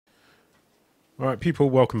Alright, people,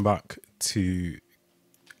 welcome back to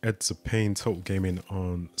E.D.Z Of Pain Total Gaming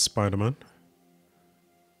on Spiderman.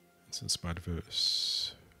 It's in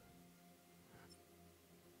Spider-Verse.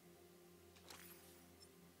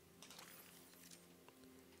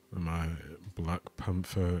 And my Black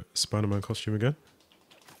Panther Spider-Man costume again.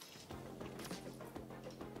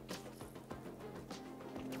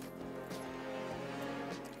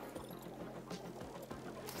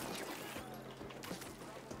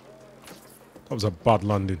 That was a bad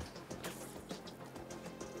landing.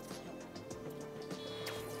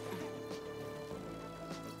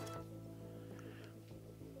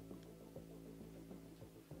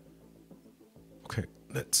 Okay,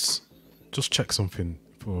 let's just check something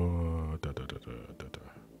for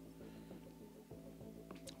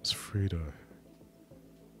It's Frida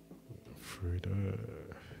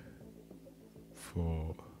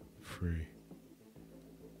for free.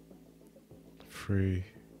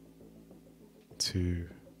 2.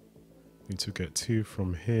 Need to get 2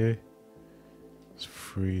 from here. It's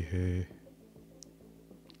 3 here.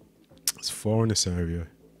 It's 4 in this area.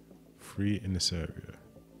 3 in this area.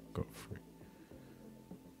 Got 3.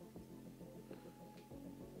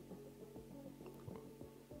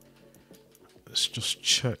 Let's just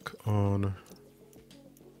check on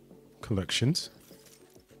collections.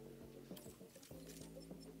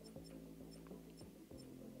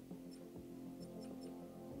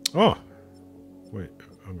 Oh! Wait,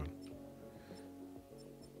 hang on.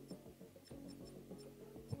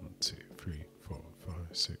 1, 2, 3, 4, 5,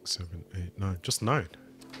 6, 7, 8, 9. Just 9.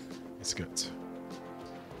 Let's get.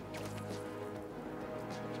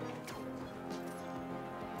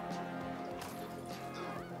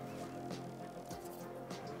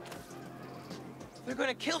 They're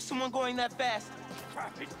gonna kill someone going that fast.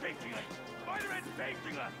 Crap, he's facing us. Spider-Man's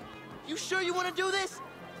facing us. You sure you want to do this?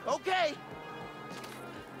 Okay.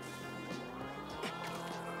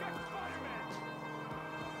 Get Spider-Man.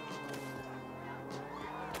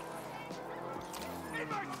 In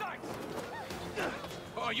my sights.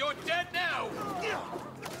 Oh, you're dead now.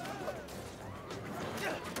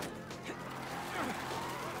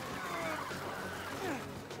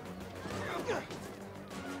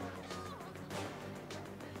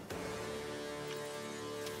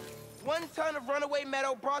 One ton of runaway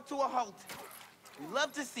metal brought to a halt. We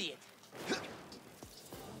love to see it.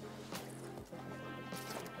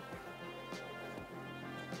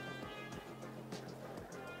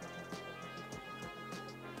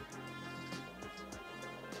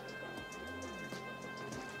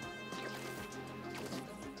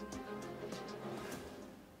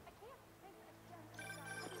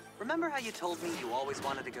 Remember how you told me you always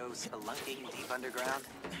wanted to go spelunking deep underground?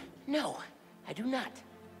 No, I do not.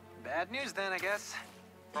 Bad news then, I guess.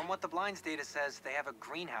 From what the blinds data says, they have a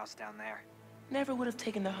greenhouse down there. Never would have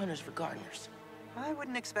taken the hunters for gardeners. I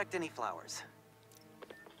wouldn't expect any flowers.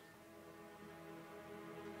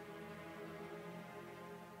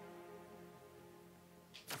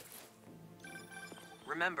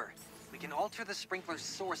 Remember, we can alter the sprinkler's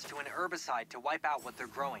source to an herbicide to wipe out what they're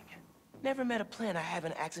growing. Never met a plant I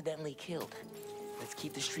haven't accidentally killed. Let's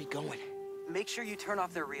keep the streak going. Make sure you turn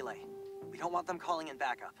off their relay. We don't want them calling in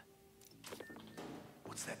backup.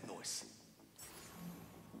 What's that noise?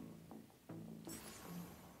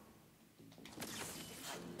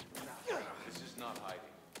 This is not hiding.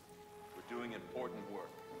 We're doing important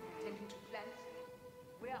work. Tending to plants.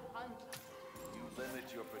 We're hunters. You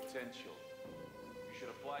limit your potential. You should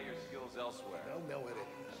apply your skills elsewhere. No,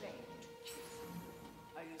 Trained.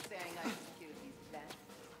 Are you saying I should kill these plants?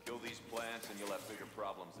 Kill these plants and you'll have bigger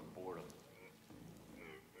problems than boredom.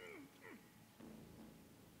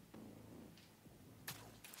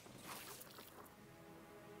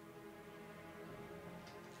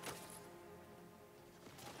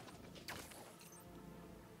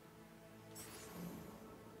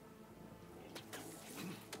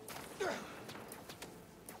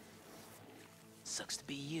 Sucks to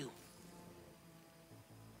be you.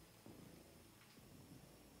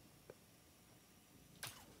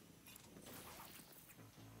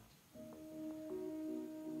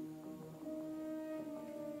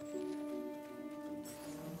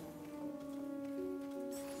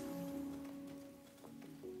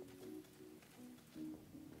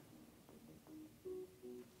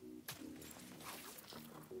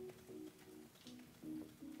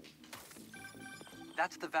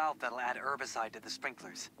 That's the valve that'll add herbicide to the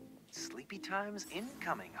sprinklers. Sleepy times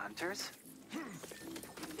incoming, hunters.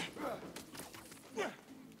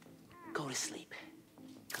 Go to sleep.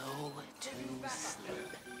 Go to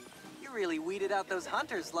sleep. You really weeded out those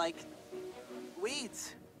hunters like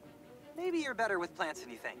weeds. Maybe you're better with plants than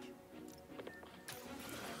you think.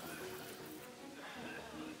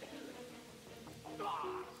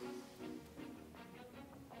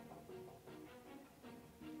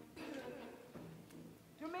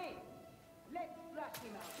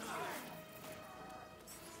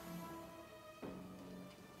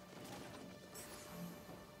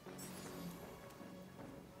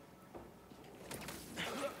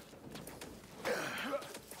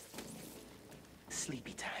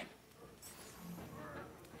 sleepy time.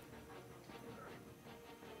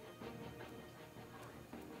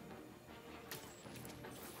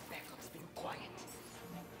 Backup's been quiet.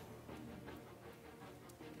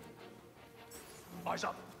 Eyes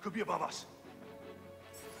up. Could be above us.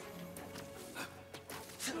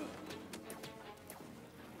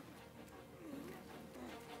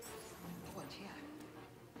 Watch here.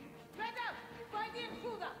 Spread out! Find the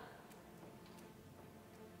intruder!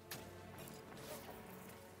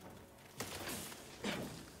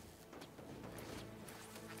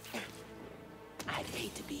 I'd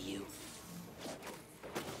hate to be you.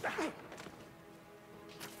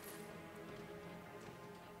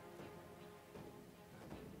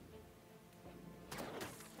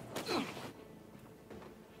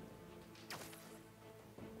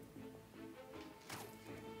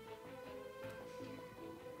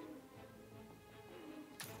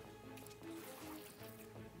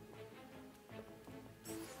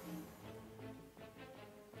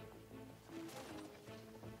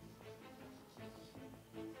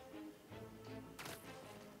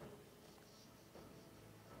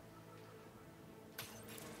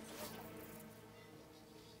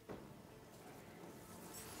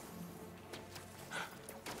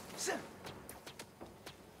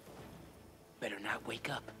 Better not wake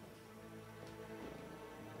up.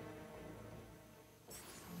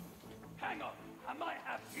 Hang on. I might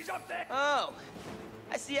have. He's up there. Oh,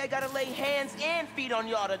 I see I gotta lay hands and feet on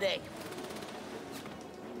y'all today.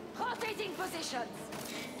 Rotating positions!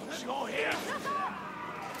 You're here.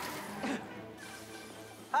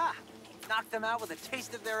 Ah! Knocked them out with a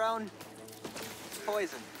taste of their own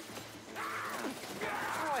poison.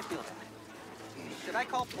 How do I feel that? Should I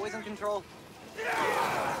call poison control?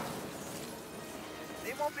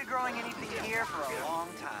 They won't be growing anything here for a long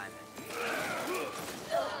time.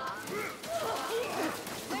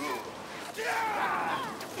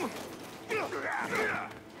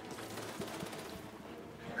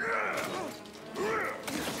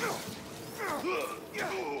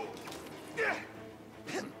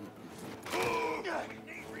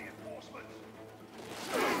 Need reinforcements.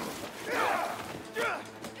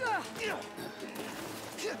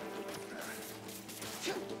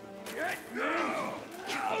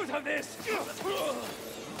 Out of this!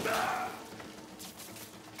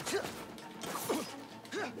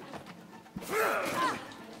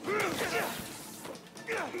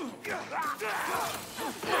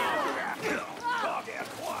 Target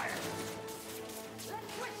acquired! Let's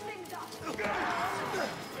switch things up!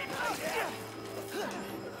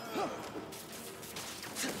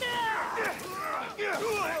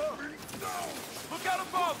 Look out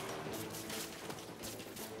above!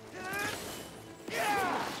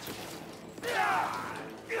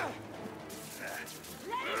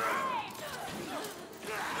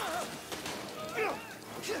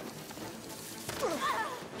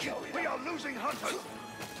 We are losing hunters!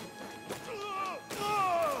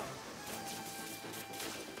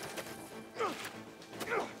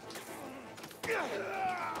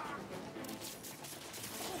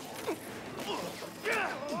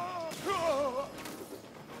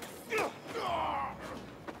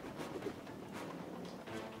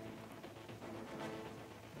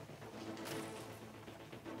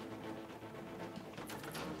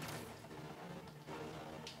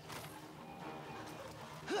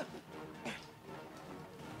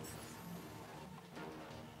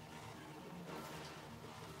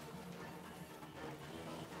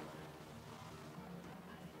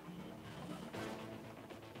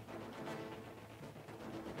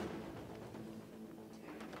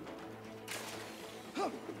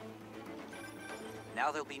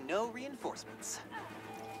 Now there'll be no reinforcements.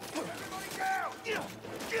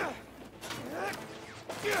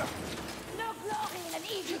 No glory in an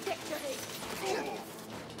easy victory!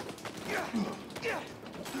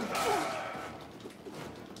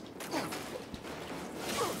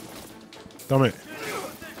 Damn it.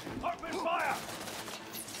 Open fire!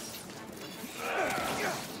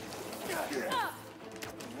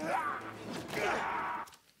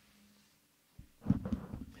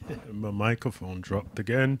 My microphone dropped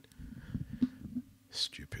again.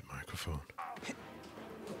 Stupid microphone.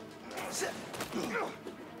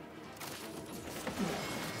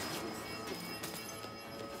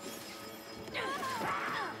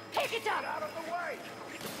 Pick it up! Out of the way!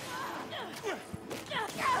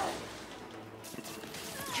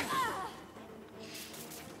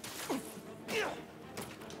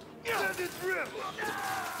 Send it drip!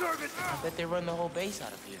 Target! I bet they run the whole base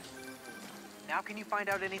out of here. Now can you find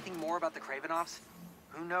out anything more about the Kravenoffs?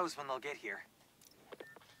 Who knows when they'll get here?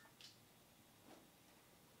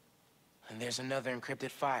 And there's another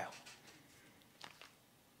encrypted file.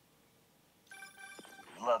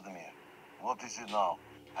 Vladimir, what is it now?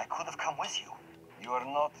 I could have come with you. You are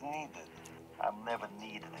not needed. I'm never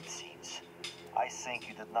needed, it seems. I think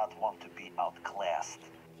you did not want to be outclassed.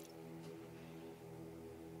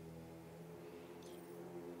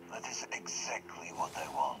 That is exactly what I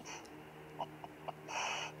want.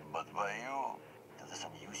 But by you... Does this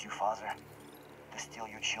amuse you, father? To steal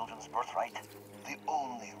your children's birthright? The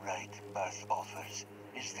only right birth offers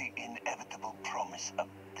is the inevitable promise of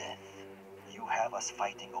death. You have us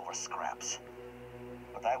fighting over scraps.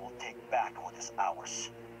 But I will take back what is ours.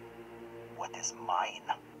 What is mine.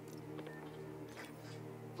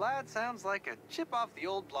 Vlad sounds like a chip off the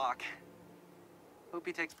old block. Hope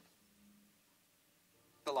he takes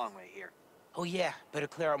the long way here. Oh yeah, better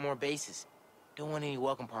clear out more bases. Don't want any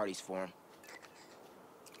welcome parties for him.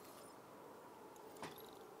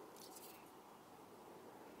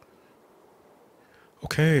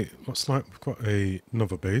 Okay, looks like we've got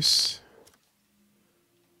another base.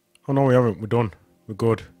 Oh no, we haven't. We're done. We're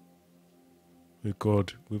good. We're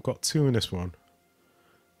good. We've got 2 in this one.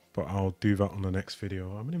 But I'll do that on the next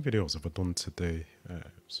video. How many videos have I done today? I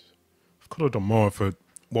could have done more if I'd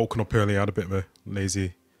woken up early. I had a bit of a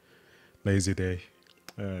lazy day.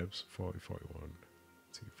 It was 40, 41,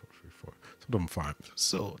 2, 4, 3, 4. So I've done 5.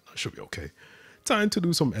 So that should be okay. Time to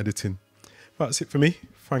do some editing. That's it for me.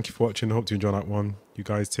 Thank you for watching. I hope you enjoyed that one. You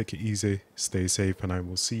guys take it easy. Stay safe. And I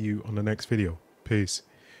will see you on the next video. Peace.